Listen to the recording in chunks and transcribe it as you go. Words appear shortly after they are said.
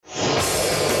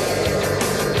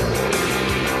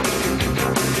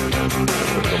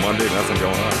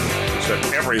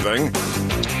everything.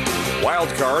 Wild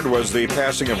card was the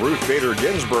passing of Ruth Bader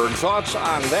Ginsburg. Thoughts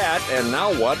on that? And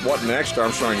now what? What next?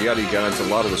 Armstrong Getty got into a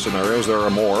lot of the scenarios. There are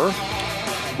more.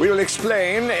 We will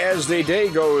explain as the day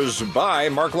goes by.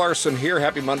 Mark Larson here.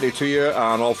 Happy Monday to you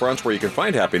on all fronts where you can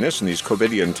find happiness in these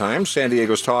COVIDian times. San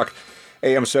Diego's Talk,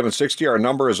 AM 760. Our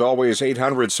number is always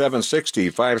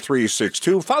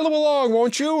 800-760-5362. Follow along,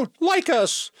 won't you? Like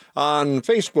us on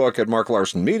Facebook at Mark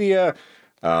Larson Media,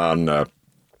 on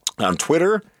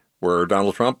Twitter, where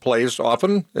Donald Trump plays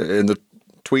often in the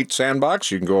tweet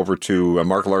sandbox. You can go over to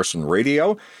Mark Larson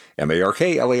Radio,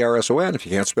 MarkLarson. If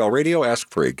you can't spell radio,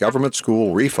 ask for a government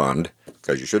school refund,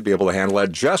 because you should be able to handle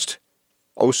that just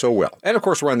so well. And, of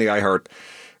course, we're on the iHeart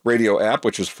Radio app,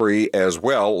 which is free as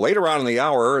well. Later on in the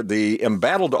hour, the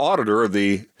embattled auditor of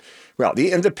the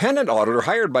independent auditor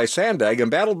hired by SANDAG,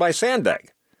 embattled by SANDAG.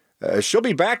 She'll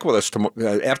be back with us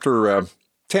after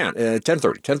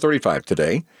 10:35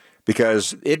 today,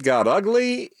 because it got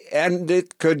ugly and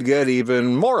it could get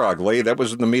even more ugly. That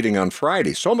was in the meeting on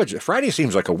Friday. Friday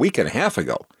seems like a week and a half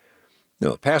ago.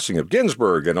 The passing of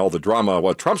Ginsburg and all the drama,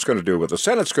 what Trump's going to do, what the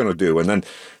Senate's going to do, and then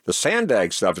the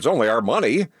SANDAG stuff. It's only our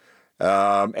money.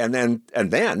 And then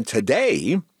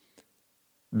today,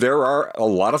 there are a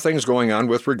lot of things going on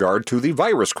with regard to the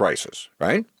virus crisis,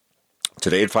 right?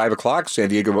 Today at 5 o'clock, San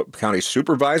Diego County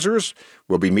supervisors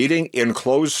will be meeting in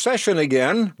closed session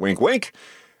again. Wink, wink.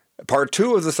 Part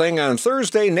 2 of the thing on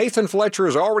Thursday, Nathan Fletcher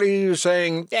is already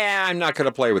saying, I'm not going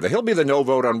to play with it. He'll be the no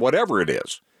vote on whatever it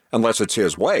is, unless it's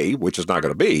his way, which is not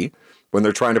going to be, when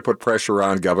they're trying to put pressure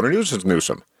on Governor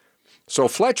Newsom. So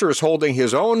Fletcher is holding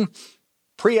his own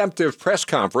preemptive press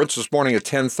conference this morning at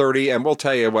 10:30, and we'll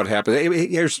tell you what happened.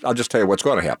 I'll just tell you what's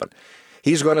going to happen.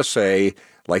 He's going to say,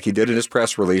 like he did in his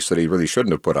press release that he really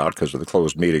shouldn't have put out because of the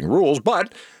closed meeting rules,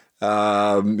 but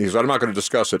he's I'm not going to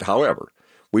discuss it. However,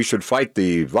 we should fight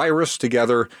the virus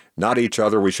together, not each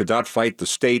other. We should not fight the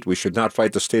state. We should not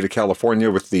fight the state of California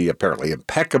with the apparently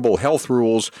impeccable health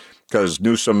rules, because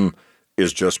Newsom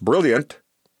is just brilliant.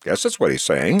 Guess that's what he's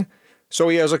saying. So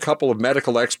he has a couple of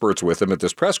medical experts with him at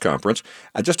this press conference.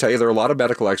 I just tell you, there are a lot of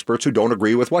medical experts who don't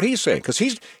agree with what he's saying, because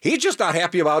he's just not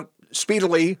happy about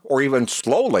speedily or even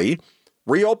slowly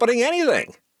reopening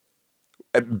anything.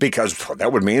 Because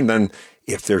that would mean then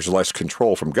if there's less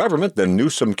control from government, then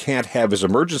Newsom can't have his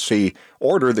emergency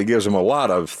order that gives him a lot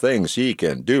of things he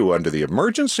can do under the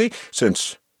emergency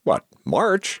since,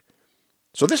 March?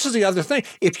 So this is the other thing.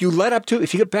 If you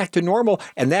get back to normal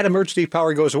and that emergency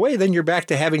power goes away, then you're back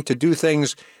to having to do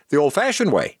things the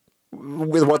old-fashioned way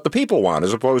with what the people want,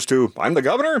 as opposed to, I'm the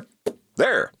governor?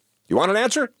 There. You want an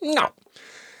answer? No.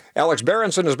 Alex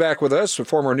Berenson is back with us, a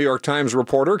former New York Times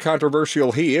reporter.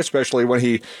 Controversial he, especially when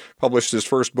he published his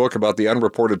first book about the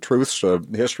unreported truths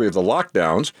of the history of the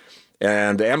lockdowns.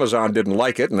 And Amazon didn't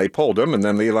like it, and they pulled him. And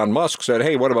then Elon Musk said,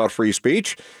 hey, what about free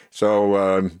speech?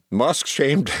 So Musk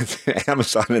shamed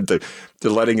Amazon into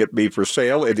letting it be for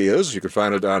sale. It is. You can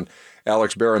find it on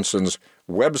Alex Berenson's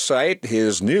website.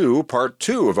 His new Part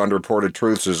 2 of Unreported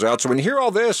Truths is out. So when you hear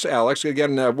all this, Alex,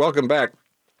 again, welcome back.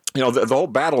 The whole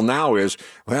battle now is,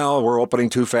 we're opening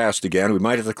too fast again. We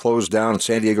might have to close down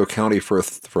San Diego County for a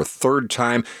third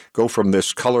time, go from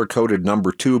this color-coded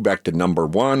number 2 back to number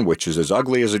 1, which is as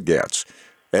ugly as it gets.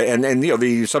 And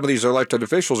some of these elected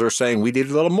officials are saying we need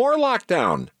a little more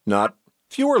lockdown, not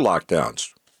fewer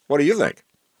lockdowns. What do you think?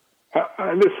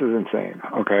 This is insane,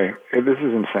 okay? This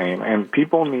is insane. And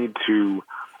people need to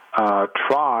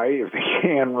try, if they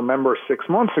can, remember 6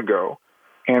 months ago.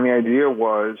 And the idea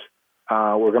was,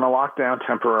 we're going to lock down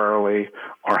temporarily.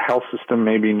 Our health system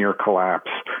may be near collapse.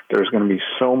 There's going to be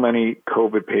so many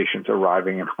COVID patients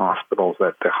arriving in hospitals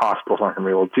that the hospitals aren't going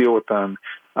to be able to deal with them.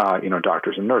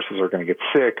 Doctors and nurses are going to get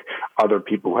sick. Other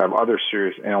people who have other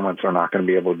serious ailments are not going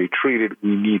to be able to be treated.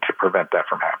 We need to prevent that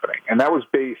from happening. And that was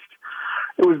based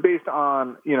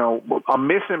on, a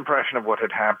misimpression of what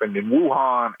had happened in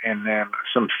Wuhan and then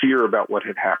some fear about what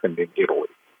had happened in Italy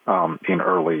in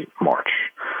early March.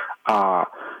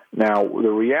 Now, the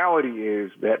reality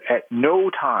is that at no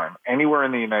time anywhere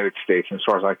in the United States, and as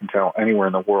far as I can tell, anywhere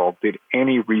in the world, did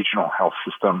any regional health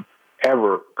system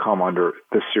ever come under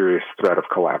the serious threat of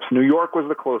collapse. New York was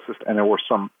the closest, and there were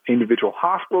some individual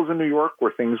hospitals in New York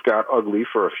where things got ugly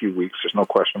for a few weeks. There's no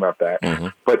question about that. Mm-hmm.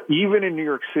 But even in New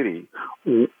York City,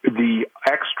 the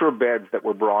extra beds that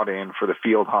were brought in for the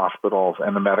field hospitals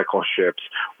and the medical ships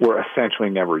were essentially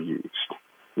never used.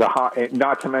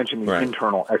 Not to mention the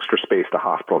internal extra space the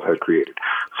hospitals had created.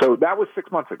 So that was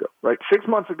 6 months ago, right? 6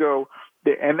 months ago,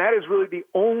 and that is really the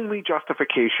only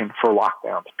justification for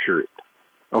lockdowns, period.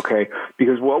 Okay,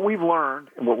 because what we've learned,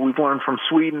 and what we've learned from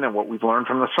Sweden, and what we've learned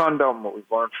from the Sun Belt, and what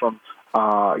we've learned from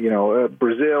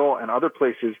Brazil and other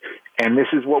places, and this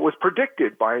is what was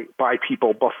predicted by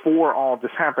people before all of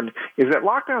this happened, is that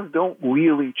lockdowns don't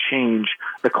really change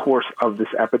the course of this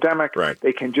epidemic. Right.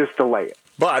 They can just delay it.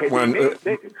 But when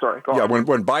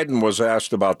Biden was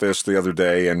asked about this the other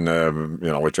day in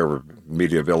whichever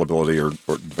media availability or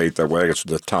debate that way, it's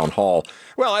the town hall.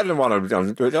 Well, I didn't want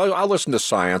to. I'll listen to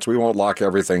science. We won't lock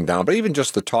everything down, but even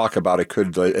just the talk about it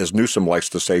could, as Newsom likes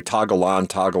to say, toggle on,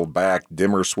 toggle back,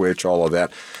 dimmer switch, all of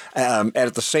that. And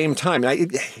at the same time,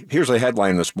 here's a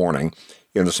headline this morning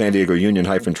in the San Diego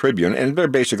Union-Tribune, and they're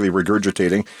basically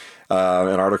regurgitating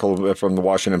an article from the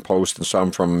Washington Post and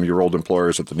some from your old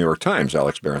employers at the New York Times,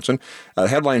 Alex Berenson. The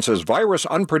headline says, "Virus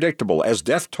unpredictable as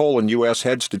death toll in U.S.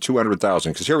 heads to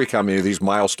 200,000. Because here we come, these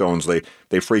milestones,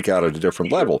 they freak out at a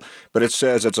different level. But it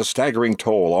says it's a staggering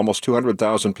toll, almost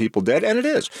 200,000 people dead, and it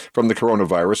is, from the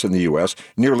coronavirus in the U.S.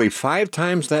 Nearly 5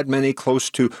 times that many, close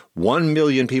to 1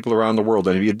 million people around the world.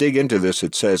 And if you dig into this,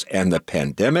 it says, and the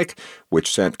pandemic, which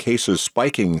sent cases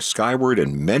spiking skyward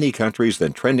in many countries,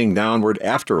 then trending downward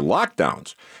after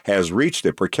lockdowns, has reached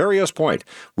a precarious point.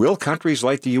 Will countries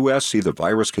like the U.S. see the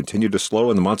virus continue to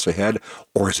slow in the months ahead,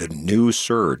 or is it a new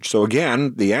surge?" So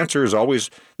again, the answer is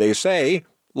always, they say,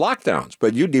 lockdowns.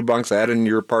 But you debunk that in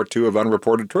your part 2 of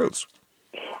Unreported Truths.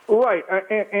 Right,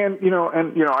 and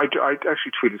I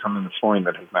actually tweeted something this morning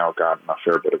that has now gotten a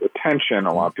fair bit of attention.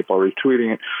 A lot of people are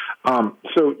retweeting it.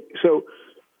 So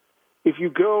if you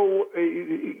go,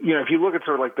 if you look at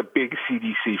sort of like the big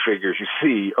CDC figures, you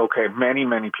see, okay,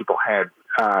 many people had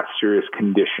serious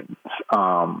conditions.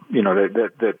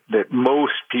 That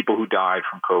most people who died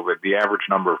from COVID, the average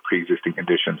number of pre-existing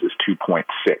conditions is 2.6.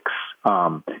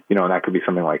 And that could be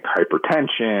something like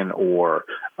hypertension or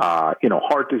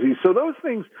heart disease. So those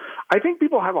things, I think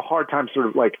people have a hard time sort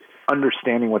of like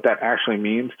understanding what that actually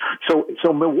means.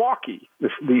 So Milwaukee,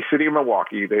 the city of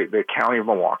Milwaukee, the county of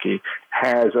Milwaukee,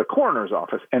 has a coroner's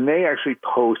office, and they actually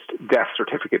post death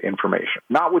certificate information,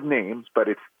 not with names, but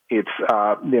it's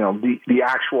the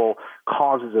actual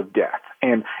causes of death,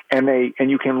 and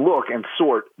you can look and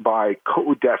sort by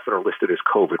deaths that are listed as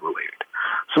COVID related.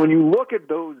 So when you look at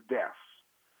those deaths,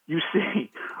 you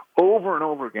see over and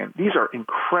over again, these are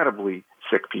incredibly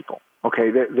sick people.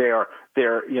 Okay, they're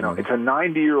it's a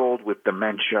 90-year-old with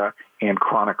dementia and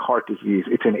chronic heart disease.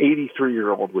 It's an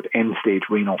 83-year-old with end-stage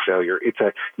renal failure. It's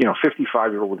a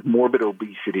 55-year-old with morbid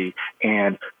obesity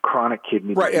and chronic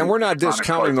kidney disease. Right, and we're not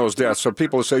discounting those deaths. So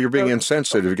people say you're being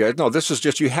insensitive, guys. No, this is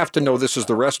just, you have to know this is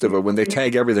the rest of it when they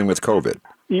tag everything with COVID.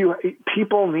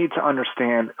 People need to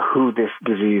understand who this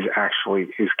disease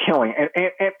actually is killing.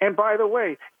 And by the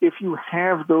way, if you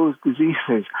have those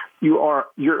diseases,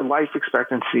 your life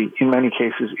expectancy in many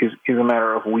cases is a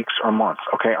matter of weeks or months.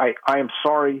 Okay, I am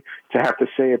sorry to have to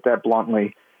say it that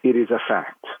bluntly. It is a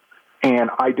fact,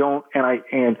 and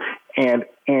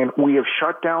we have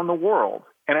shut down the world,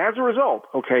 and as a result,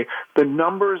 okay, the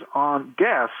numbers on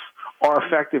deaths are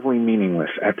effectively meaningless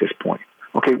at this point.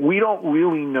 Okay, we don't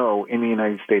really know in the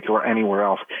United States or anywhere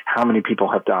else how many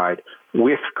people have died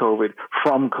with COVID,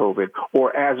 from COVID,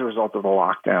 or as a result of the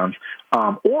lockdowns,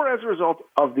 or as a result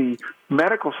of the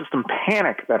medical system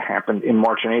panic that happened in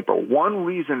March and April. One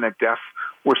reason that deaths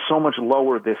were so much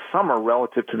lower this summer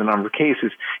relative to the number of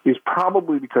cases is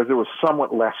probably because there was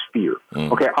somewhat less fear.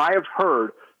 Okay, I have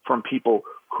heard from people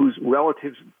whose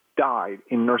relatives died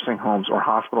in nursing homes or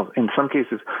hospitals, in some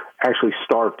cases actually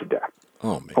starved to death.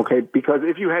 Oh, man. Okay, because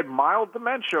if you had mild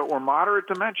dementia or moderate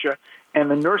dementia and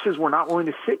the nurses were not willing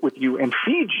to sit with you and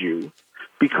feed you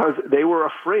because they were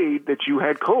afraid that you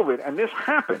had COVID, and this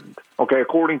happened, okay,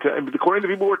 according to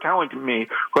people who are telling me,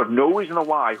 who have no reason to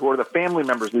lie, who are the family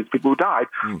members of these people who died,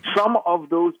 some of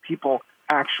those people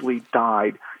actually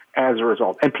died as a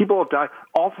result. And people have died.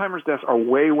 Alzheimer's deaths are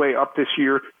way, way up this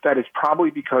year. That is probably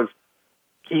because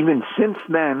even since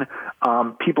then,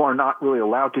 people are not really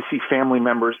allowed to see family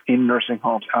members in nursing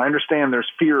homes. I understand there's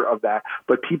fear of that,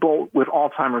 but people with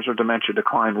Alzheimer's or dementia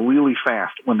decline really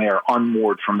fast when they are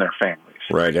unmoored from their families.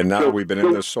 Right, and now we've been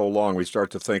in this so long, we start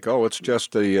to think, it's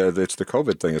just it's the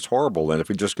COVID thing. It's horrible, and if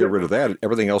we just get rid of that,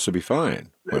 everything else would be fine.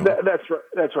 Well, that's right.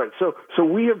 That's right. So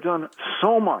we have done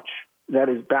so much that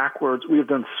is backwards. We have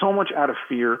done so much out of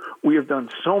fear. We have done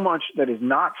so much that is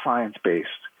not science-based.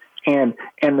 And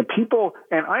the people,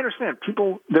 and I understand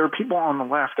there are people on the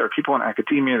left, there are people in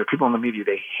academia, there are people in the media,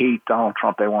 they hate Donald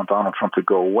Trump, they want Donald Trump to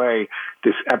go away.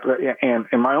 And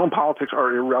my own politics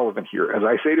are irrelevant here. As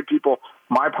I say to people,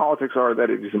 My politics are that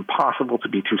it is impossible to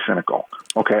be too cynical,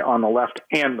 okay, on the left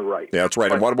and the right. Yeah, that's right.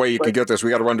 And one way you can get this, we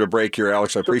got to run to a break here,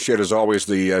 Alex. I appreciate, as always,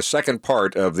 the second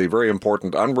part of the very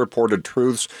important Unreported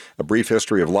Truths, a brief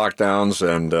history of lockdowns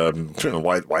and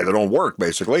why they don't work,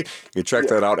 basically. You check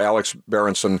that out,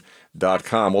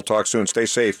 alexberenson.com. We'll talk soon. Stay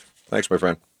safe. Thanks, my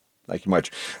friend. Thank you much.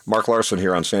 Mark Larson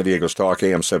here on San Diego's Talk,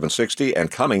 AM 760.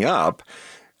 And coming up,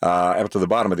 after the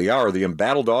bottom of the hour, the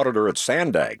embattled auditor at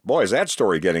SANDAG. Boy, is that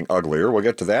story getting uglier. We'll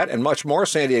get to that and much more.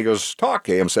 San Diego's Talk,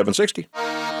 AM 760.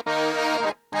 How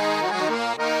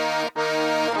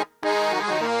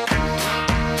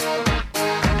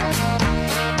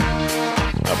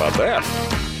about that?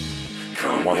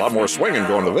 Well, a lot more swinging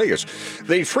going to Vegas.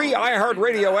 The free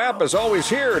iHeartRadio app is always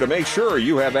here to make sure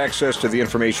you have access to the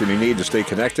information you need to stay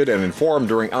connected and informed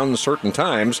during uncertain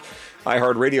times.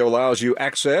 iHeartRadio allows you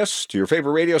access to your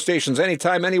favorite radio stations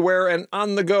anytime, anywhere, and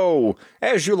on the go.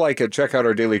 As you like it, check out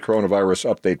our daily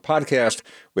coronavirus update podcast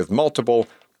with multiple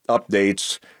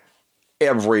updates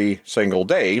every single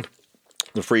day.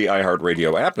 The free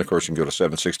iHeartRadio app. And, of course, you can go to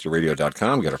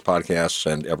 760radio.com, get our podcasts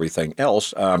and everything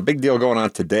else. Big deal going on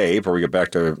today before we get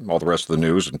back to all the rest of the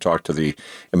news and talk to the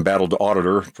embattled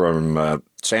auditor from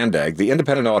SANDAG, the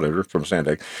independent auditor from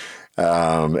SANDAG.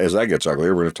 As that gets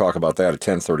uglier, we're going to talk about that at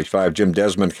 10:35. Jim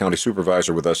Desmond, County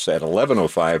Supervisor, with us at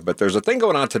 11:05. But there's a thing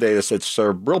going on today that's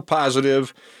real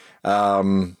positive.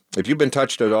 If you've been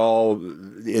touched at all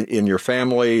in your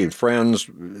family and friends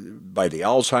by the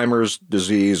Alzheimer's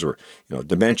disease or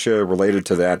dementia related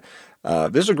to that,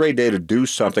 this is a great day to do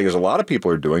something, as a lot of people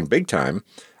are doing big time,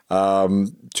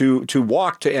 to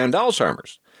walk to end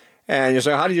Alzheimer's. And you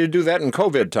say, how do you do that in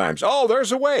COVID times? Oh,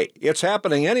 there's a way. It's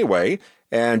happening anyway.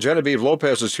 And Genevieve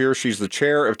Lopez is here. She's the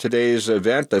chair of today's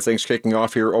event. I think it's kicking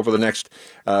off here over the next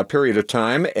period of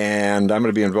time. And I'm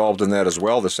going to be involved in that as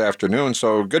well this afternoon.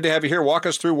 So good to have you here. Walk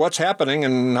us through what's happening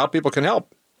and how people can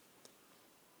help.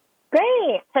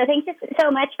 Great. So thank you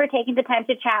so much for taking the time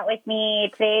to chat with me.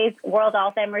 Today's World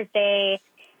Alzheimer's Day,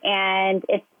 and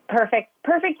it's perfect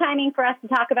timing for us to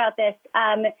talk about this.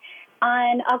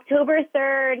 On October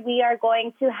 3rd, we are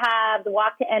going to have the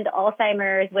Walk to End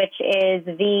Alzheimer's, which is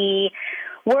the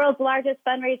world's largest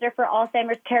fundraiser for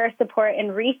Alzheimer's care, support,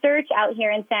 and research out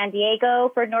here in San Diego.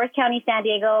 For North County, San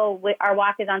Diego, our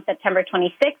walk is on September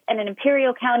 26th, and in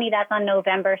Imperial County, that's on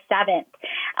November 7th.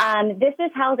 This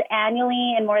is held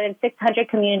annually in more than 600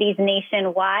 communities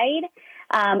nationwide.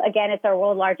 Again, it's our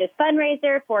world's largest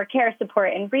fundraiser for care,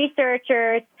 support, and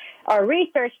researchers. Our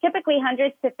research, typically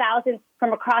hundreds to thousands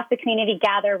from across the community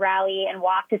gather, rally, and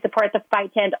walk to support the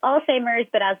fight to end Alzheimer's.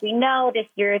 But as we know, this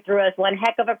year threw us one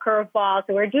heck of a curveball,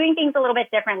 so we're doing things a little bit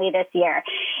differently this year.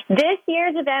 This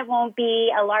year's event won't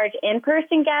be a large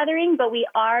in-person gathering, but we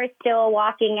are still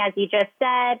walking, as you just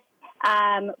said,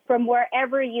 from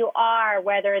wherever you are,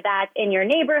 whether that's in your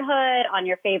neighborhood, on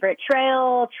your favorite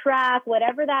trail, track,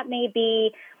 whatever that may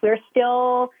be. There's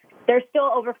still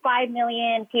over 5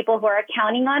 million people who are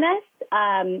counting on us.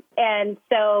 And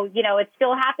so, it's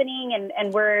still happening,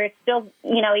 and we're still,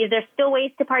 there's still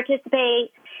ways to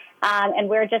participate. And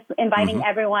we're just inviting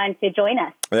everyone to join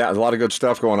us. Yeah, a lot of good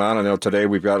stuff going on. I know today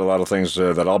we've got a lot of things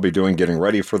that I'll be doing, getting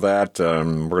ready for that.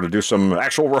 We're going to do some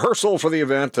actual rehearsal for the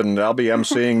event, and I'll be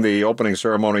emceeing the opening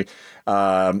ceremony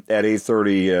at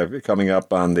 8:30 coming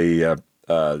up on the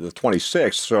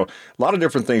 26th. So a lot of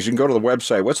different things. You can go to the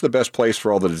website. What's the best place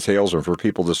for all the details or for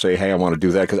people to say, hey, I want to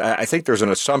do that? Because I think there's an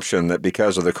assumption that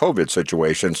because of the COVID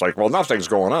situation, it's like, well, nothing's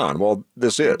going on. Well,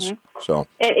 this is. So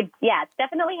it's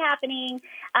definitely happening.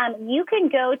 You can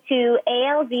go to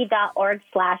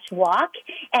alz.org/walk.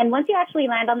 And once you actually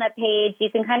land on that page, you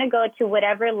can kind of go to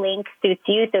whatever link suits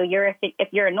you. So if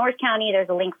you're in North County, there's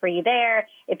a link for you there.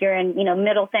 If you're in,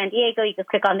 middle San Diego, you just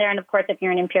click on there. And of course, if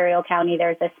you're in Imperial County,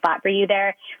 there's a spot for you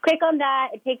there. Click on that.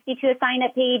 It takes you to a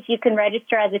sign-up page. You can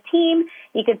register as a team.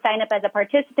 You can sign up as a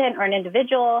participant or an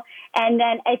individual. And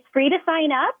then it's free to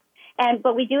sign up.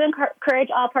 But we do encourage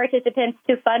all participants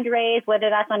to fundraise, whether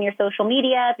that's on your social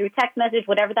media, through text message,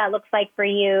 whatever that looks like for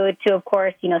you, to, of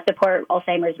course, support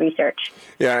Alzheimer's research.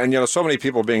 Yeah, and, so many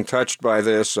people being touched by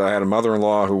this. I had a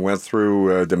mother-in-law who went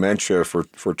through dementia for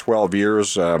 12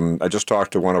 years. I just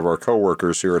talked to one of our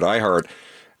coworkers here at iHeart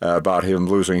about him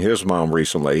losing his mom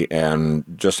recently and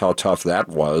just how tough that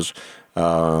was.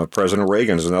 President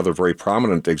Reagan is another very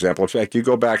prominent example. In fact, you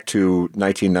go back to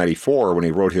 1994 when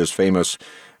he wrote his famous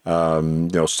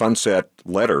sunset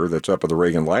letter that's up at the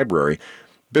Reagan Library.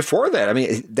 Before that,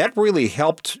 that really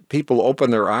helped people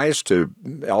open their eyes to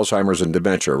Alzheimer's and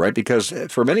dementia, right? Because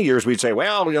for many years we'd say,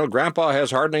 well, Grandpa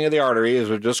has hardening of the arteries,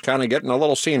 or just kind of getting a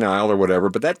little senile or whatever.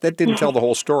 But that didn't tell the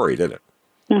whole story, did it?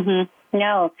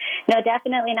 No,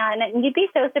 definitely not. And you'd be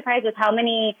so surprised with how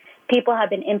many people have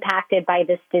been impacted by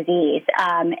this disease.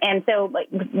 And so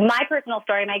my personal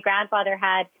story, my grandfather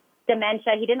had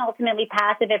dementia. He didn't ultimately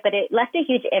pass of it, but it left a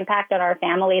huge impact on our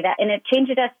family and it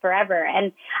changed us forever.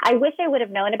 And I wish I would have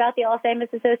known about the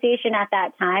Alzheimer's Association at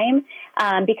that time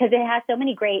because it has so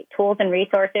many great tools and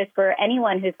resources for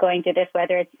anyone who's going through this,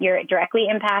 whether you're directly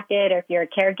impacted or if you're a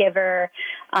caregiver.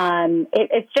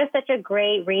 It's just such a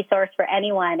great resource for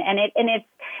anyone. And it's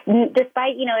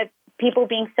despite, people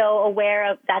being so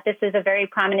aware of that this is a very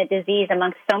prominent disease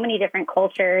amongst so many different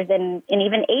cultures and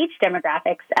even age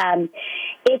demographics.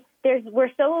 There's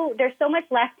so much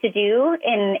left to do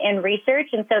in research,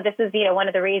 and so this is one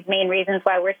of the main reasons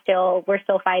why we're still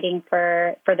fighting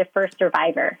for the first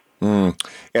survivor.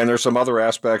 And there's some other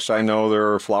aspects. I know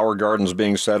there are flower gardens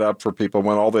being set up for people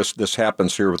when all this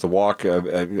happens here with the walk.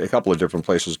 A couple of different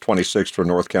places: 26th for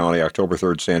North County, October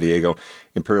 3rd, San Diego,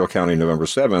 Imperial County, November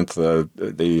 7th.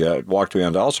 The walk to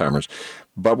end Alzheimer's.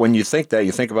 But when you think that,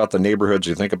 you think about the neighborhoods,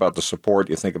 you think about the support,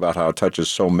 you think about how it touches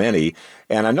so many.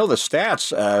 And I know the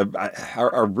stats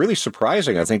are really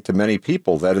surprising, I think, to many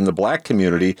people that in the black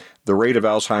community, the rate of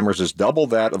Alzheimer's is double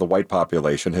that of the white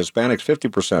population. Hispanics,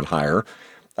 50% higher.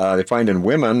 They find in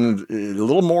women a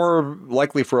little more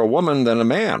likely for a woman than a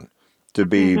man to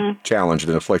be challenged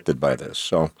and afflicted by this.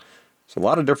 So it's a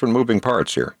lot of different moving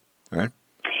parts here, right?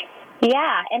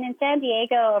 Yeah, and in San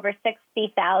Diego, over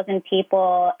 60,000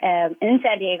 people in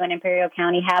San Diego and Imperial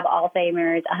County have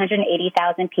Alzheimer's.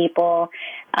 180,000 people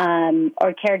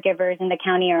or caregivers in the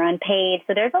county are unpaid.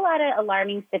 So there's a lot of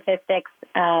alarming statistics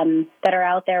that are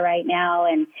out there right now,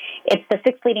 and it's the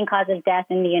sixth leading cause of death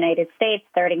in the United States,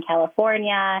 third in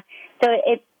California. So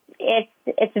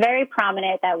it's very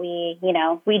prominent that we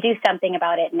do something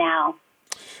about it now.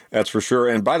 That's for sure.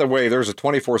 And by the way, there's a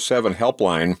 24/7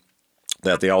 helpline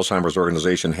that the Alzheimer's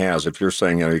organization has. If you're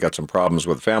saying, you got some problems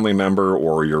with a family member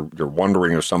or you're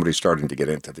wondering if somebody's starting to get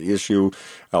into the issue,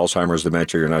 Alzheimer's,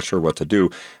 dementia, you're not sure what to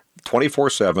do,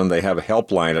 24/7, they have a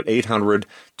helpline at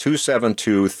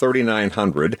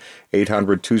 800-272-3900,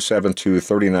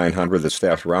 800-272-3900 that's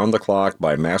staffed around the clock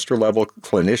by master-level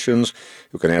clinicians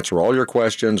who can answer all your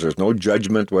questions. There's no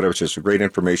judgment, whatever. It's just a great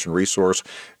information resource,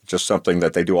 just something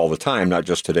that they do all the time, not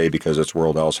just today because it's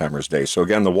World Alzheimer's Day. So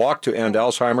again, the Walk to End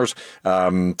Alzheimer's,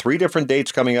 3 different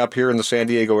dates coming up here in the San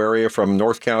Diego area, from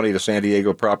North County to San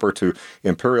Diego proper to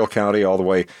Imperial County, all the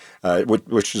way,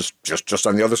 which is just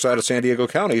on the other side of San Diego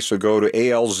County. So go to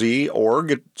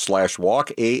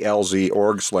alz.org/walk,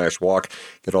 alz.org/walk.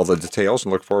 Get all the details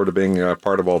and look forward to being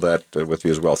part of all that with you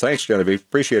as well. Thanks, Genevieve.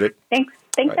 Appreciate it. Thanks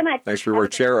so much. Thanks for your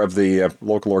work. Chair of the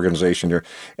local organization here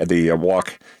at the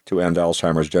Walk to End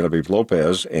Alzheimer's, Genevieve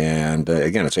Lopez. And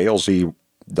again, it's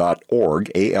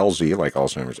alz.org, ALZ, like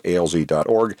Alzheimer's,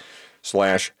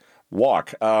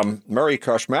 alz.org/walk. Mary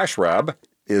Khoshmashrab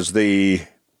is the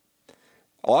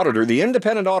auditor, the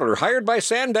independent auditor hired by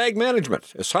SANDAG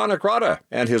Management, Sonic Rada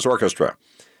and his orchestra,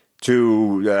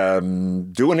 to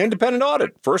do an independent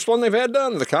audit. First one they've had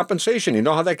done, the compensation. You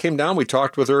know how that came down? We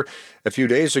talked with her a few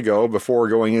days ago before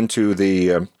going into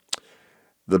the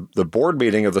board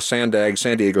meeting of the SANDAG,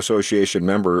 San Diego Association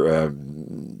member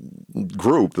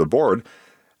group, the board.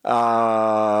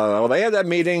 Well, they had that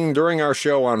meeting during our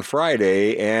show on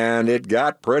Friday, and it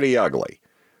got pretty ugly.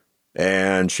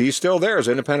 And she's still there as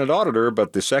independent auditor,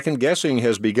 but the second guessing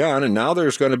has begun, and now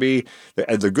there's going to be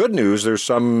the good news. There's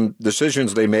some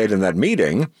decisions they made in that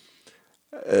meeting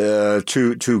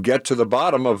to get to the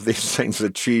bottom of these things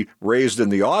that she raised in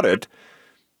the audit,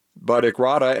 but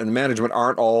ICRADA and management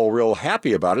aren't all real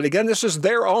happy about it. Again, this is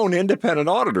their own independent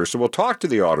auditor, so we'll talk to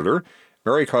the auditor,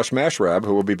 Mary Khoshmashrab,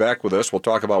 who will be back with us. We'll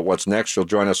talk about what's next. She'll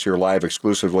join us here live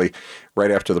exclusively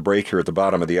right after the break here at the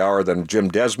bottom of the hour. Then Jim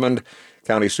Desmond,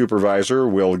 County Supervisor,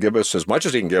 will give us as much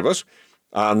as he can give us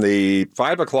on the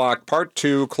 5 o'clock Part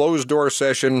 2 closed-door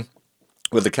session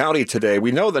with the county today.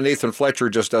 We know that Nathan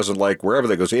Fletcher just doesn't like wherever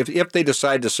they go. If they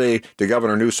decide to say to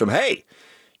Governor Newsom, hey,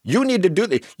 you need to do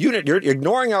the. You're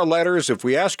ignoring our letters. If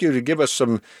we ask you to give us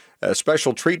some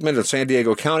special treatment in San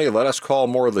Diego County, let us call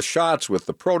more of the shots with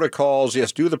the protocols.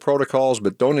 Yes, do the protocols,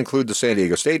 but don't include the San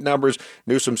Diego state numbers.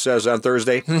 Newsom says on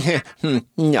Thursday,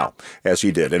 no, as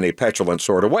he did in a petulant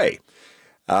sort of way.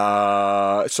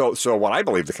 So what I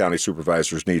believe the county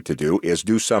supervisors need to do is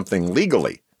do something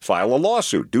legally. File a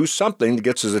lawsuit. Do something that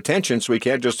gets his attention so he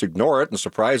can't just ignore it and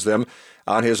surprise them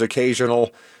on his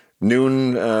occasional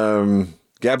noon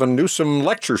Gavin Newsom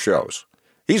lecture shows.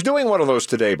 He's doing one of those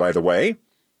today, by the way.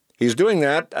 He's doing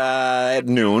that at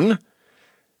noon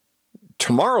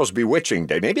tomorrow's bewitching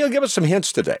day. Maybe he'll give us some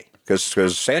hints today because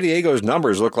San Diego's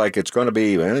numbers look like it's going to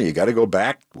be, well, you got to go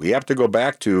back. We have to go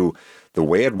back to the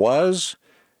way it was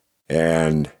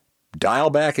and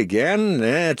dial back again.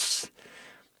 That's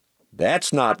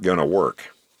not going to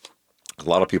work. A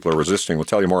lot of people are resisting. We'll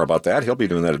tell you more about that. He'll be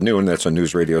doing that at noon. That's on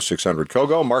News Radio 600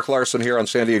 Kogo. Mark Larson here on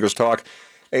San Diego's Talk,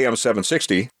 AM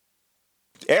 760.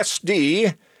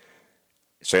 SD,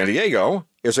 San Diego,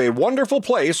 is a wonderful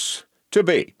place to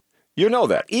be. You know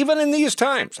that. Even in these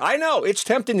times. I know it's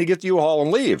tempting to get the U-Haul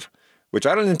and leave, which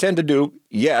I don't intend to do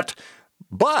yet.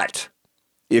 But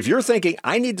if you're thinking,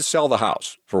 I need to sell the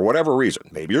house for whatever reason,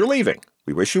 maybe you're leaving.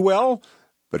 We wish you well.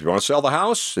 But if you want to sell the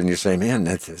house and you say, man,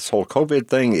 this whole COVID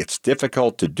thing, it's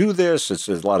difficult to do this. It's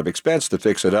a lot of expense to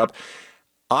fix it up.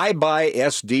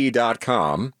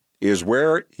 iBuySD.com is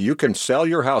where you can sell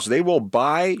your house. They will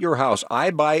buy your house.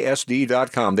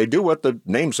 iBuySD.com. They do what the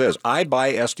name says,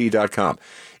 iBuySD.com.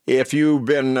 If you've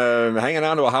been hanging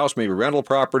on to a house, maybe rental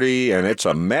property, and it's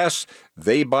a mess,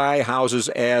 they buy houses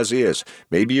as is.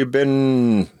 Maybe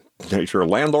if you're a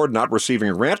landlord not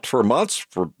receiving rent for months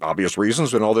for obvious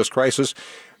reasons in all this crisis,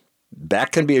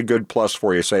 that can be a good plus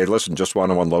for you. Say, listen, just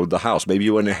want to unload the house. Maybe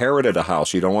you inherited a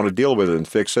house. You don't want to deal with it and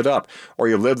fix it up. Or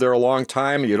you lived there a long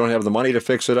time and you don't have the money to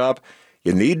fix it up.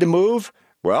 You need to move?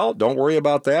 Well, don't worry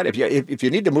about that. If you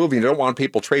need to move and you don't want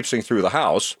people traipsing through the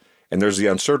house, and there's the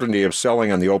uncertainty of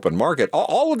selling on the open market,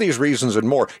 all of these reasons and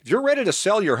more. If you're ready to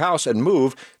sell your house and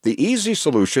move, the easy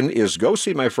solution is go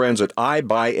see my friends at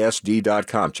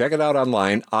iBuySD.com. Check it out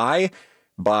online,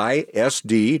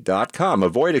 iBuySD.com.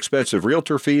 Avoid expensive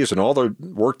realtor fees and all the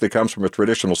work that comes from a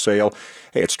traditional sale.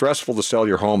 Hey, it's stressful to sell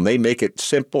your home. They make it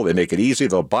simple. They make it easy.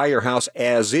 They'll buy your house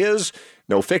as is.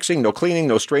 No fixing, no cleaning,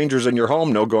 no strangers in your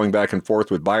home, no going back and forth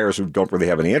with buyers who don't really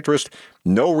have any interest,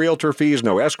 no realtor fees,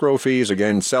 no escrow fees.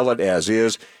 Again, sell it as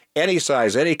is. Any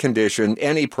size, any condition,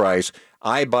 any price.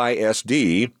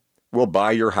 iBuySD will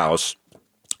buy your house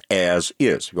as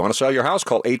is. If you want to sell your house,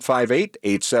 call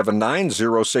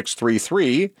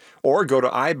 858-879-0633 or go to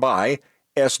iBuySD.com.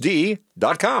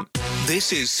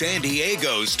 This is San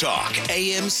Diego's Talk,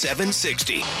 AM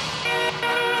 760.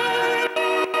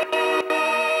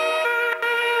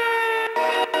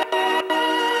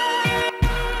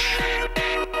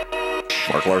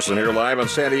 Mark Larson here live on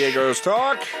San Diego's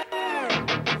Talk.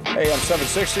 AM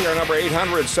 760, our number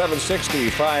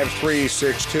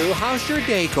 800-760-5362. How's your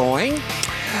day going?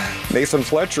 Nathan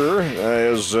Fletcher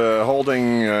is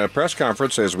holding a press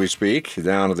conference as we speak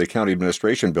down at the county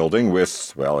administration building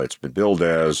with, well, it's been billed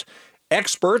as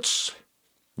experts,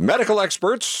 medical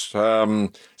experts.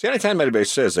 See, anytime anybody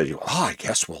says that, I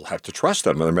guess we'll have to trust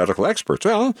them. They're medical experts.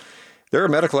 Well, there are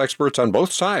medical experts on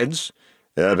both sides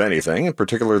of anything, in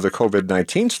particular the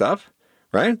COVID-19 stuff,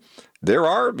 right? There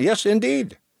are, yes,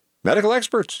 indeed, medical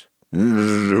experts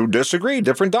who disagree,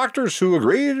 different doctors who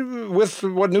agree with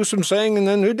what Newsom's saying and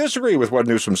then who disagree with what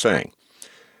Newsom's saying.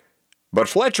 But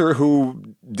Fletcher,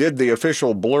 who did the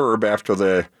official blurb after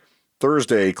the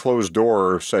Thursday closed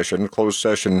session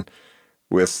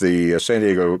with the San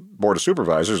Diego Board of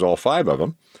Supervisors, all 5 of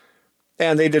them,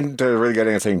 and they didn't really get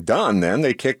anything done then.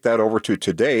 They kicked that over to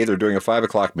today. They're doing a 5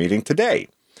 o'clock meeting today.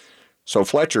 So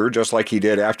Fletcher, just like he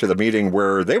did after the meeting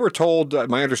where they were told,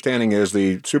 my understanding is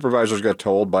the supervisors got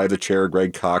told by the chair,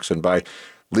 Greg Cox, and by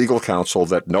legal counsel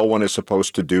that no one is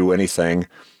supposed to do anything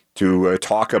to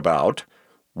talk about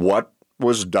what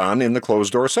was done in the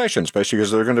closed-door session, especially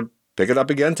because they're going to pick it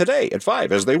up again today at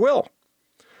 5, as they will.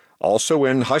 Also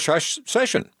in hush-hush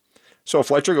session. So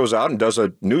Fletcher goes out and does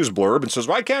a news blurb and says,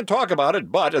 well, I can't talk about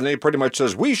it, but, and then he pretty much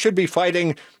says, we should be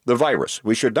fighting the virus.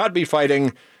 We should not be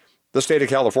fighting the state of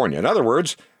California. In other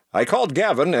words, I called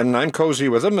Gavin and I'm cozy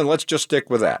with him and let's just stick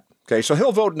with that. Okay, so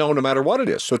he'll vote no matter what it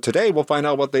is. So today we'll find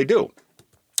out what they do.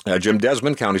 Jim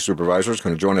Desmond, county supervisor, is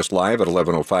going to join us live at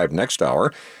 11:05 next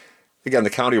hour. Again, the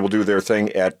county will do their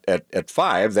thing at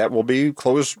 5. That will be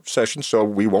closed session, so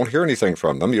we won't hear anything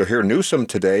from them. You'll hear Newsom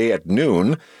today at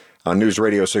noon on News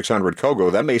Radio 600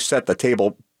 Kogo. That may set the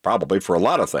table probably for a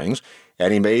lot of things,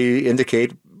 and he may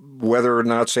indicate whether or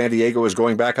not San Diego is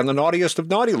going back on the naughtiest of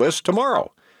naughty list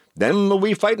tomorrow. Then we'll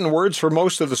be fighting words for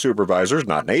most of the supervisors,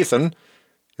 not Nathan.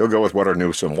 He'll go with what our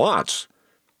Newsom wants.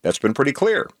 That's been pretty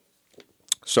clear.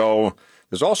 So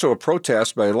there's also a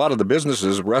protest by a lot of the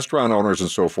businesses, restaurant owners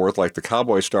and so forth, like the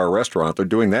Cowboy Star restaurant. They're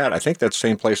doing that. I think that's the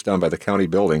same place down by the county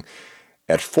building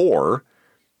at 4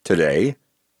 today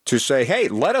to say, hey,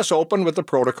 let us open with the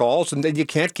protocols, and then you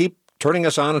can't keep turning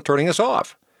us on and turning us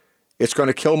off. It's going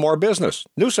to kill more business.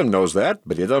 Newsom knows that,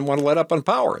 but he doesn't want to let up on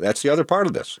power. That's the other part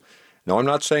of this. No, I'm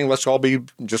not saying let's all be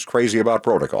just crazy about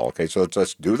protocol. Okay, so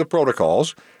let's do the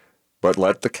protocols, but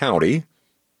let the county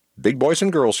big boys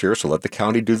and girls here, so let the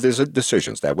county do the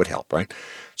decisions. That would help, right?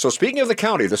 So speaking of the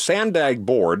county, the SANDAG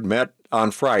board met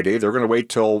on Friday. They're going to wait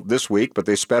till this week, but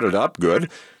they sped it up.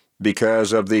 Good.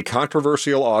 Because of the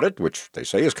controversial audit, which they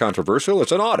say is controversial.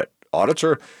 It's an audit. Audits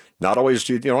are not always,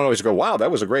 you don't always go, wow, that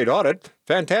was a great audit.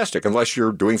 Fantastic. Unless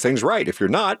you're doing things right. If you're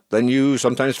not, then you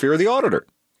sometimes fear the auditor.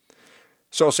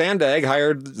 So SANDAG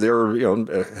hired their,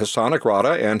 Hassan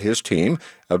Akrada and his team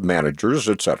of managers,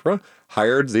 etc.,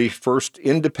 hired the first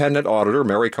independent auditor,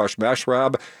 Mary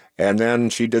Khoshmashrab, and then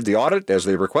she did the audit as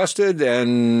they requested,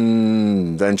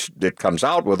 and then it comes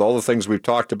out with all the things we've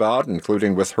talked about,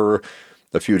 including with her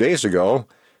a few days ago.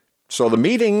 So the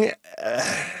meeting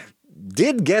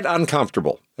did get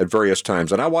uncomfortable at various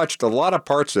times, and I watched a lot of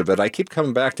parts of it. I keep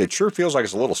coming back to it. Sure feels like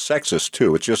it's a little sexist,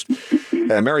 too. It's just,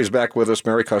 Mary's back with us,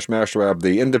 Mary Khoshmashrab,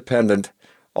 the independent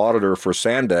auditor for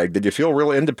SANDAG. Did you feel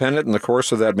real independent in the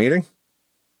course of that meeting?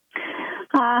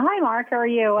 Hi, Mark. How are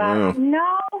you?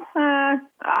 No,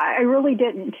 I really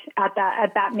didn't at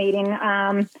that meeting.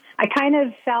 I kind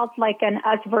of felt like an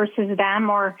us versus them,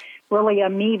 or really a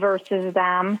me versus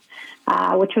them,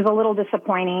 which was a little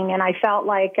disappointing. And I felt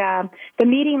like the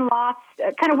meeting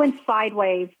kind of went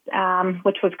sideways,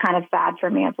 which was kind of sad for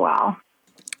me as well.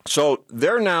 So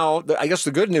they're now, I guess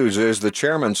the good news is the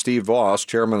chairman, Steve Voss,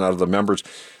 chairman of the members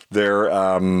there,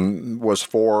 was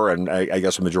for, and I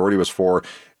guess a majority was for,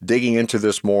 digging into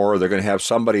this more. They're going to have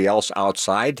somebody else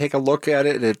outside take a look at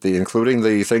it, including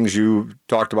the things you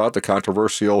talked about, the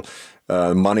controversial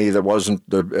money that wasn't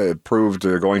approved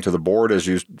going to the board as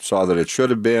you saw that it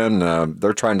should have been.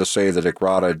 They're trying to say that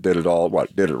Akrada did it all,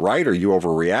 did it right, or you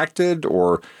overreacted,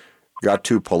 or got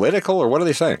too political, or what are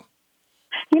they saying?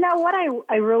 What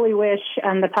I really wish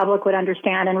the public would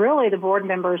understand, and really the board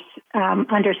members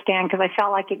understand, because I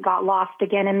felt like it got lost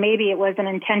again, and maybe it was an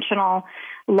intentional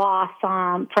loss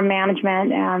from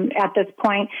management at this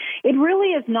point. It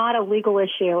really is not a legal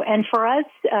issue. And for us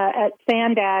at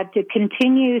SANDAG to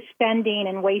continue spending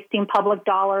and wasting public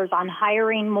dollars on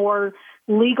hiring more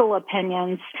legal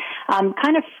opinions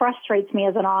kind of frustrates me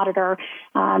as an auditor,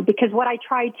 because what I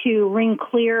tried to ring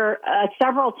clear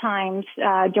several times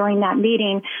during that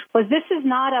meeting was this is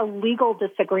not a legal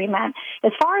disagreement.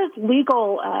 As far as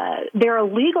their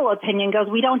legal opinion goes,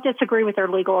 we don't disagree with their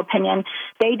legal opinion.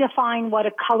 They define what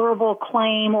a colorable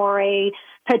claim or a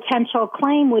potential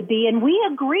claim would be, and we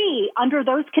agree under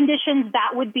those conditions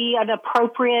that would be an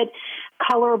appropriate,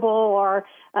 colorable, or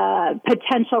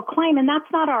potential claim. And that's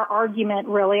not our argument,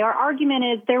 really. Our argument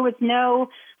is there was no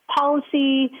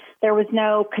policy, there was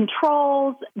no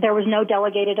controls, there was no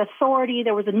delegated authority,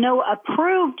 there was no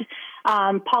approved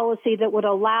policy that would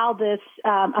allow this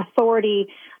authority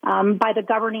by the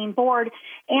governing board.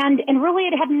 And really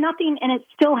it had nothing, and it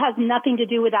still has nothing to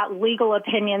do with that legal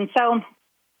opinion. So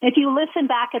if you listen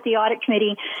back at the audit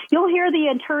committee, you'll hear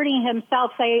the attorney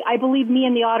himself say, I believe me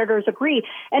and the auditors agree.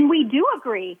 And we do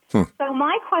agree. So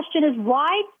my question is,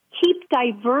 why keep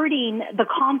diverting the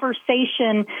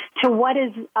conversation to what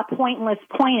is a pointless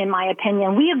point, in my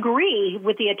opinion? We agree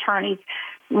with the attorneys.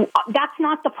 That's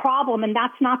not the problem, and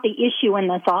that's not the issue in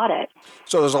this audit.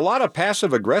 So there's a lot of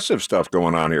passive-aggressive stuff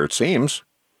going on here, it seems,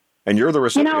 and you're the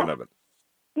recipient of it.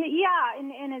 Yeah,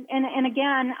 and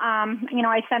again,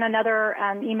 I sent another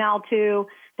email to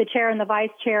the chair and the vice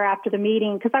chair after the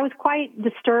meeting because I was quite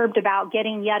disturbed about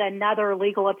getting yet another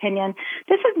legal opinion.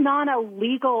 This is not a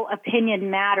legal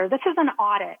opinion matter. This is an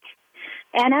audit.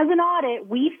 And as an audit,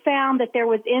 we found that there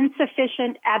was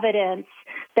insufficient evidence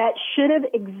that should have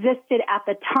existed at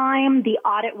the time the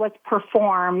audit was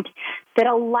performed that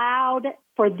allowed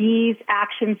for these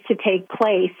actions to take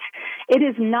place. It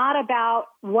is not about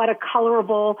what a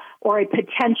colorable or a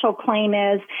potential claim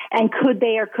is and could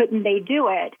they or couldn't they do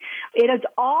it. It is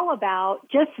all about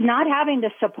just not having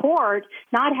the support,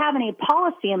 not having a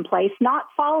policy in place, not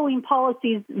following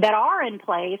policies that are in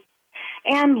place,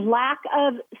 and lack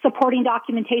of supporting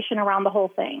documentation around the whole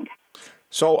thing.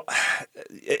 So,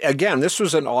 again, this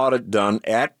was an audit done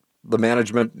at the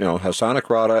management, Hassan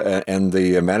Akrada and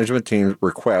the management team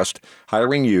request,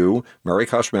 hiring you, Mary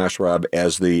Khoshmashrab,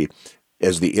 as the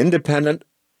independent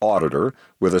auditor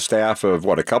with a staff of,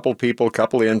 a couple people,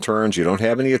 couple interns. You don't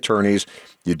have any attorneys.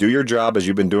 You do your job as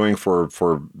you've been doing for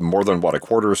more than, a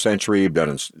quarter century. You've done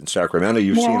in Sacramento.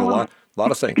 You've seen a lot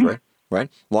of things, right? Right?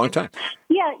 Long time.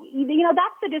 Yeah,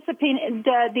 that's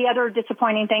the other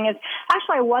disappointing thing is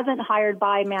actually I wasn't hired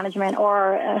by management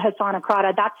or Hassan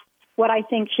Akrada. That's what I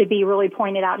think should be really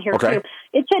pointed out here, too.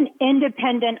 It's an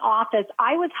independent office.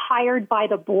 I was hired by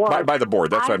the board. By the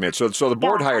board, that's what I meant. So the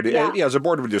board hired you. Yeah, as a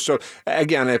board would do. So,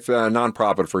 again, if a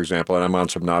nonprofit, for example, and I'm on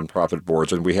some nonprofit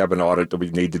boards, and we have an audit that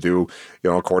we need to do,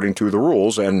 according to the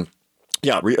rules, and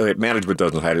Yeah, management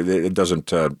doesn't hire it. It doesn't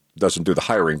do the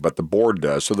hiring, but the board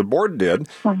does. So the board did.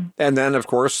 And then, of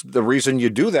course, the reason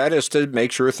you do that is to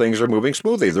make sure things are moving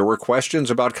smoothly. There were questions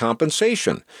about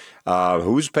compensation.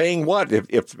 Who's paying what?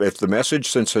 If the message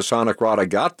since Hassan Rada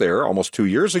got there almost 2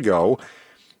 years ago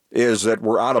is that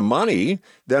we're out of money,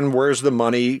 then where's the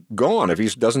money gone? If he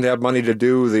doesn't have money to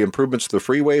do the improvements to the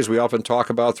freeways we often talk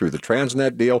about through the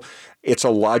Transnet deal, it's a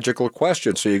logical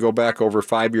question. So you go back over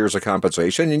 5 years of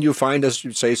compensation and you find, as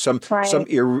you say, some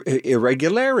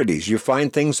irregularities. You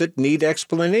find things that need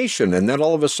explanation. And then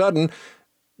all of a sudden,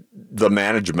 the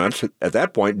management at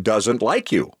that point doesn't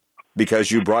like you because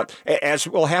you brought, as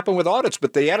will happen with audits,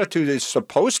 but the attitude is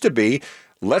supposed to be,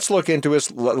 let's look into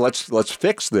this, let's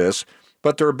fix this.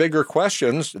 But there are bigger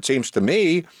questions, it seems to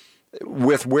me,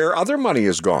 with where other money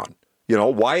has gone. You know,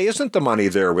 why isn't the money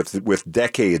there with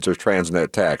decades of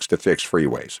Transnet tax to fix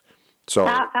freeways? So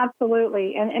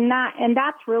absolutely, and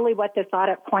that's really what this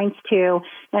audit points to.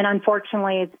 And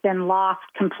unfortunately, it's been lost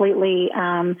completely.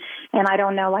 And I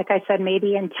don't know, like I said,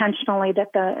 maybe intentionally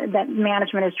that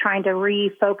management is trying to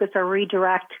refocus or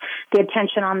redirect the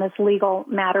attention on this legal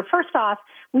matter. First off,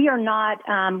 we are not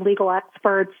legal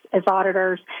experts as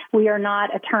auditors. We are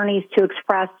not attorneys to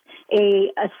express a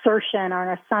assertion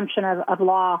or an assumption of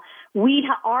law. We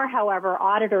are, however,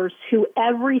 auditors who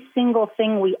every single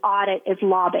thing we audit is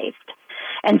law-based.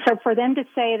 And so for them to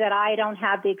say that I don't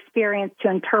have the experience to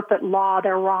interpret law,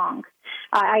 they're wrong.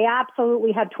 I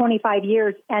absolutely have 25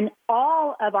 years, and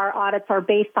all of our audits are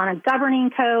based on a governing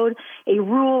code, a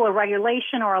rule, a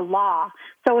regulation, or a law.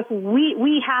 So if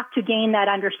we have to gain that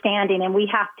understanding, and we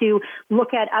have to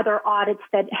look at other audits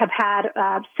that have had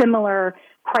similar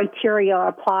criteria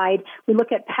applied. We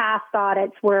look at past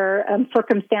audits where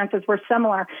circumstances were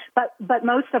similar. But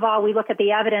most of all, we look at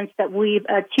the evidence that we've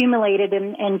accumulated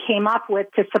and came up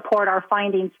with to support our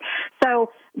findings.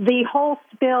 So the whole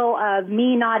spill of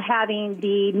me not having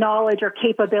the knowledge or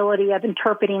capability of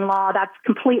interpreting law, that's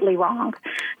completely wrong.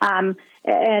 And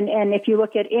if you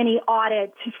look at any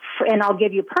audit, and I'll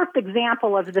give you a perfect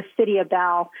example of the City of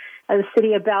Bell. The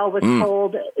City of Bell was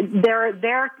told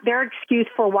their excuse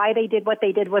for why they did what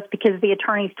they did was because the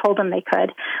attorneys told them they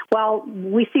could. Well,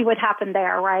 we see what happened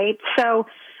there, right? So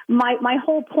my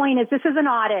whole point is this is an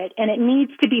audit, and it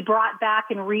needs to be brought back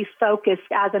and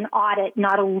refocused as an audit,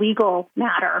 not a legal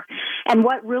matter. And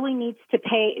what really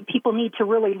people need to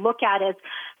really look at is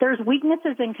there's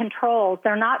weaknesses in controls.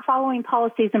 They're not following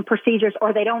policies and procedures,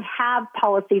 or they don't have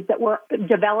policies that were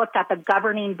developed at the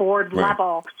governing board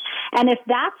level. And if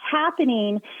that's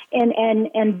happening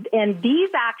and these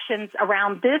actions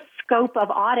around this scope of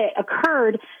audit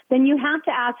occurred, then you have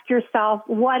to ask yourself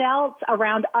what else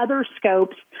around other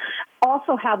scopes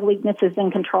also have weaknesses in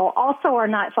control, also are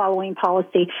not following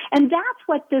policy. And that's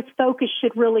what this focus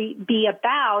should really be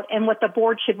about, and what the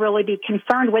board should really be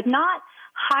concerned with, not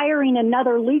hiring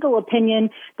another legal opinion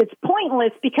that's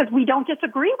pointless because we don't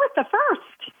disagree with the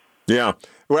first. Yeah,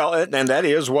 well, and that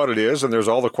is what it is. And there's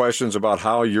all the questions about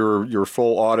how your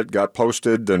full audit got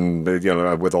posted, and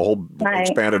with a whole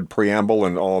expanded preamble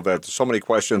and all that. So many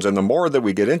questions, and the more that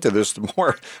we get into this, the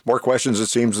more questions it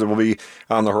seems that will be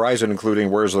on the horizon,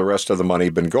 including where's the rest of the money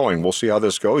been going. We'll see how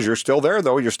this goes. You're still there,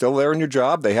 though. You're still there in your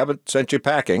job. They haven't sent you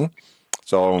packing,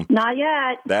 so not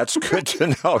yet. That's good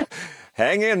to know.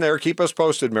 Hang in there. Keep us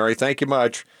posted, Mary. Thank you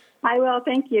much. I will.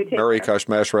 Thank you. Mary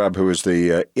Khoshmashrab, who is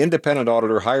the independent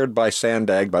auditor hired by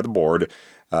SANDAG, by the board.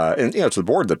 And it's the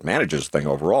board that manages the thing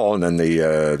overall. And then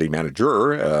the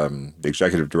manager, the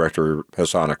executive director,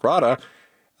 Hassan Rada,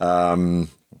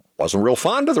 wasn't real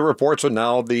fond of the reports. And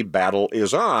now the battle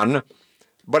is on.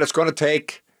 But it's going to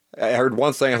take, I heard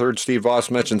one thing, I heard Steve Voss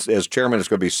mention as chairman, it's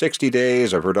going to be 60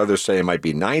 days. I've heard others say it might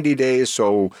be 90 days.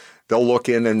 So they'll look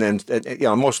in and then,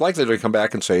 most likely they'll come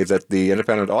back and say that the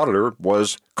independent auditor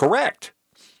was correct.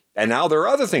 And now there are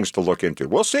other things to look into.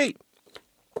 We'll see.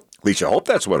 At least I hope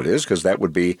that's what it is, because that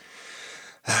would be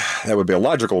a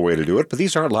logical way to do it. But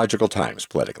these aren't logical times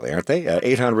politically, aren't they?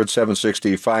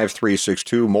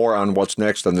 800-760-5362. More on what's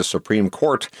next on the Supreme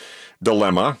Court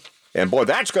dilemma. And boy,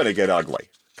 that's going to get ugly.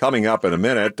 Coming up in a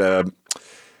minute.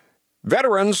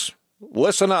 Veterans,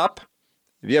 listen up.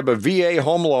 If you have a VA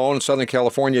home loan in Southern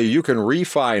California, you can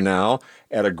refi now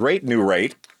at a great new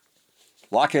rate.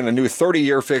 Lock in a new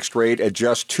 30-year fixed rate at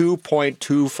just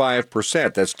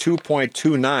 2.25%. That's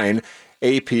 2.29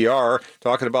 APR.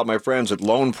 Talking about my friends at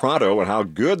Loan Pronto and how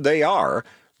good they are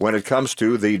when it comes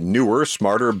to the newer,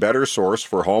 smarter, better source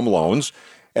for home loans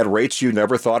at rates you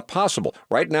never thought possible.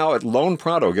 Right now at Loan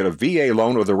Pronto, get a VA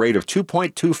loan with a rate of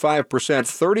 2.25%,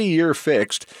 30-year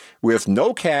fixed with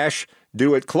no cash,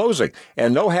 due at closing.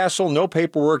 And no hassle, no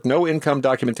paperwork, no income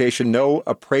documentation, no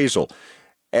appraisal.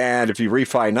 And if you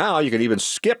refi now, you can even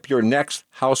skip your next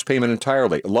house payment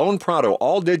entirely. Loan Pronto,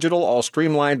 all digital, all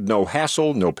streamlined, no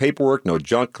hassle, no paperwork, no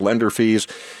junk lender fees.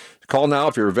 Call now.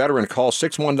 If you're a veteran, call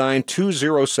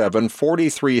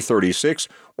 619-207-4336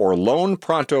 or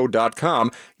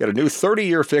loanpronto.com. Get a new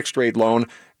 30-year fixed-rate loan.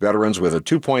 Veterans with a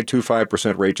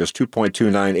 2.25% rate, just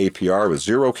 2.29 APR with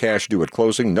zero cash due at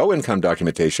closing, no income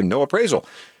documentation, no appraisal.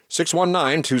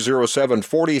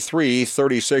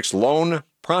 619-207-4336,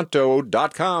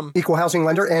 loanpronto.com. Equal housing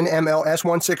lender, NMLS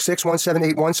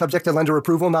 1661781, subject to lender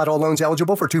approval. Not all loans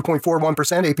eligible for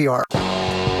 2.41% APR.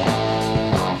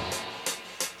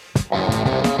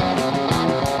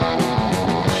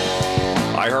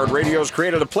 iHeartRadio's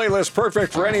created a playlist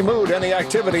perfect for any mood, any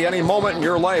activity, any moment in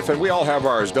your life, and we all have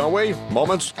ours, don't we?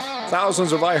 Moments,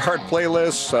 thousands of iHeart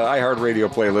playlists,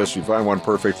 iHeartRadio playlists. You find one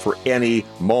perfect for any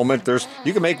moment.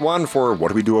 You can make one for what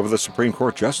do we do over the Supreme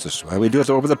Court justice? Why do we do it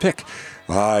over the pick?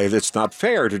 It's not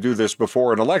fair to do this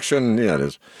before an election. Yeah, it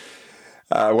is.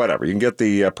 Whatever. You can get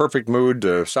the perfect mood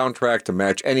soundtrack to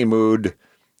match any mood,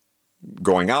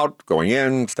 going out, going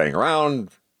in, staying around,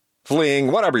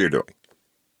 fleeing, whatever you're doing.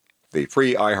 The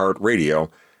free iHeartRadio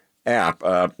app.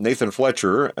 Nathan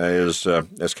Fletcher is,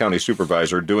 as county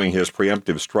supervisor, doing his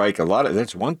preemptive strike.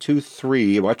 That's 1, 2,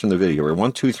 3, watching the video here,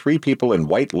 1, 2, 3 people in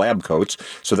white lab coats.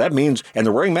 So that means, and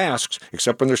they're wearing masks,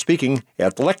 except when they're speaking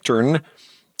at the lectern.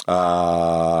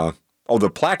 The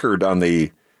placard on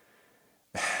the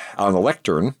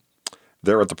lectern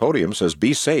there at the podium says,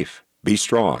 be safe, be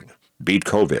strong, beat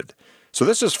COVID. So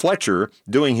this is Fletcher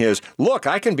doing his, look,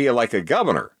 I can be like a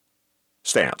governor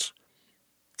stance.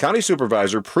 County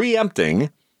supervisor preempting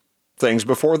things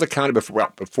before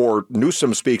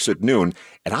Newsom speaks at noon.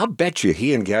 And I'll bet you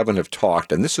he and Gavin have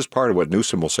talked, and this is part of what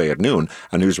Newsom will say at noon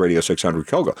on News Radio 600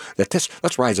 Kogo, that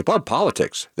let's rise above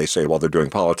politics, they say while they're doing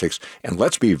politics, and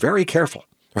let's be very careful,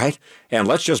 right? And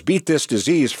let's just beat this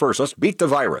disease first. Let's beat the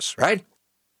virus, right?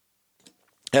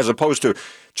 As opposed to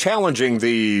challenging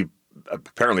the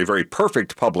apparently very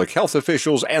perfect public health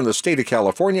officials and the state of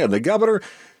California and the governor.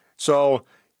 So,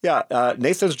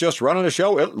 Nathan's just running a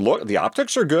show. Look, the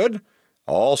optics are good,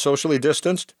 all socially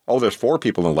distanced. Oh, there's 4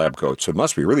 people in lab coats. So it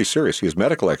must be really serious. He has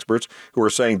medical experts who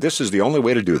are saying this is the only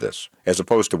way to do this, as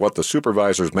opposed to what the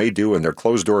supervisors may do in their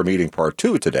closed-door meeting part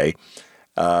 2 today.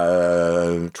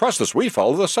 Trust us, we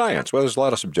follow the science. Well, there's a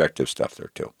lot of subjective stuff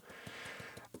there, too.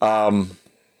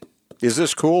 Is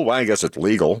this cool? Well, I guess it's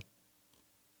legal,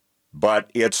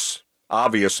 but it's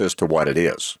obvious as to what it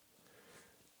is.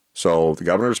 So the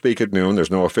governor will speak at noon.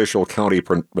 There's no official county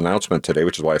announcement today,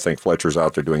 which is why I think Fletcher's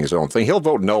out there doing his own thing. He'll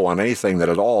vote no on anything that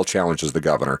at all challenges the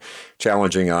governor,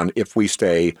 challenging on if we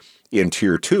stay in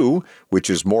Tier 2, which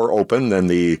is more open than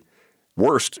the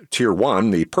worst Tier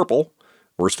 1, the purple.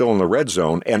 We're still in the red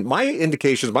zone. And my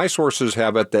indications, my sources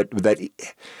have it that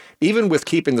even with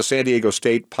keeping the San Diego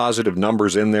State positive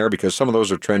numbers in there, because some of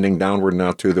those are trending downward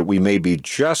now too, that we may be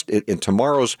just in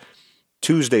tomorrow's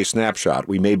Tuesday snapshot,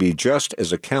 we may be just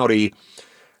as a county,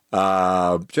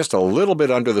 just a little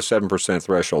bit under the 7%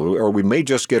 threshold, or we may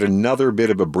just get another bit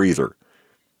of a breather.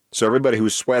 So everybody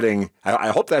who's sweating, I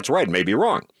hope that's right, may be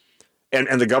wrong.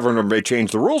 And the governor may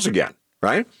change the rules again,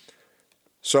 right?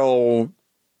 So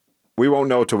we won't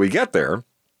know till we get there.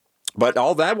 But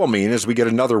all that will mean is we get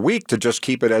another week to just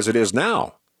keep it as it is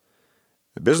now.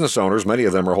 The business owners, many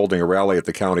of them are holding a rally at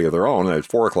the county of their own at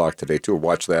 4 o'clock today, too.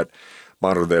 Watch that.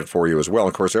 Monitor that for you as well.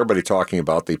 Of course, everybody talking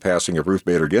about the passing of Ruth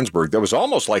Bader Ginsburg. That was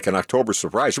almost like an October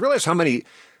surprise. You realize how many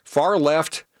far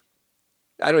left,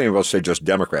 I don't even want to say just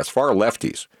Democrats, far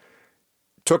lefties,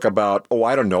 took about, a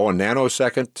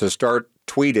nanosecond to start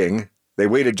tweeting. They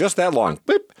waited just that long,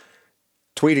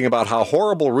 tweeting about how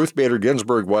horrible Ruth Bader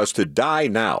Ginsburg was to die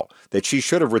now, that she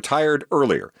should have retired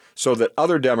earlier, so that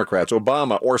other Democrats,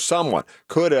 Obama or someone,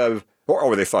 could have,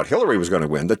 or they thought Hillary was going to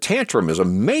win. The tantrum is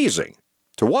amazing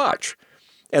to watch.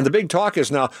 And the big talk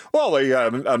is now,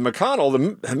 Mitch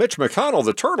McConnell,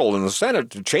 the turtle in the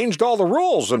Senate, changed all the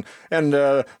rules, and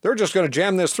they're just going to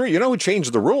jam this through. You know who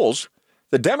changed the rules?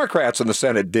 The Democrats in the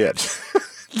Senate did.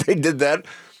 They did that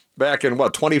back in,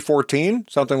 2014?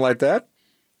 Something like that,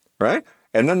 right?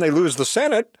 And then they lose the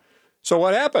Senate. So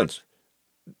what happens?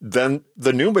 Then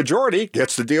the new majority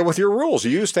gets to deal with your rules.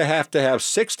 You used to have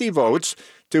 60 votes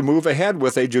to move ahead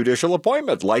with a judicial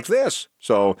appointment like this.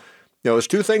 So there's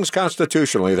 2 things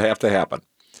constitutionally that have to happen.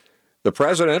 The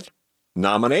president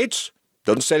nominates,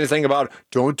 doesn't say anything about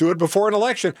don't do it before an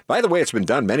election. By the way, it's been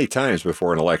done many times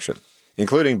before an election,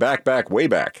 including way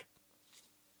back.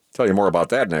 Tell you more about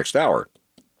that next hour.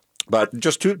 But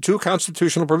just two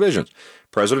constitutional provisions.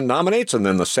 President nominates, and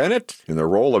then the Senate, in their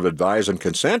role of advise and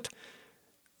consent,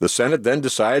 the Senate then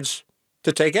decides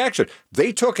to take action.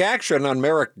 They took action on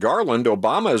Merrick Garland,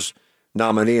 Obama's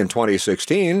nominee in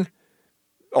 2016.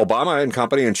 Obama and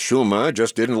company and Schumer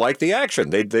just didn't like the action.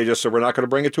 They just said, we're not going to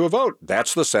bring it to a vote.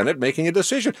 That's the Senate making a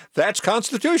decision. That's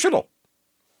constitutional.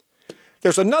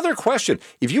 There's another question.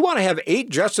 If you want to have 8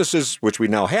 justices, which we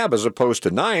now have, as opposed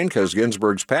to 9, because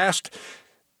Ginsburg's passed,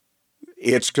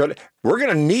 we're going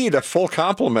to need a full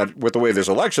complement with the way this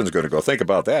election is going to go. Think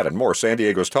about that and more. San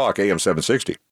Diego's Talk, AM 760.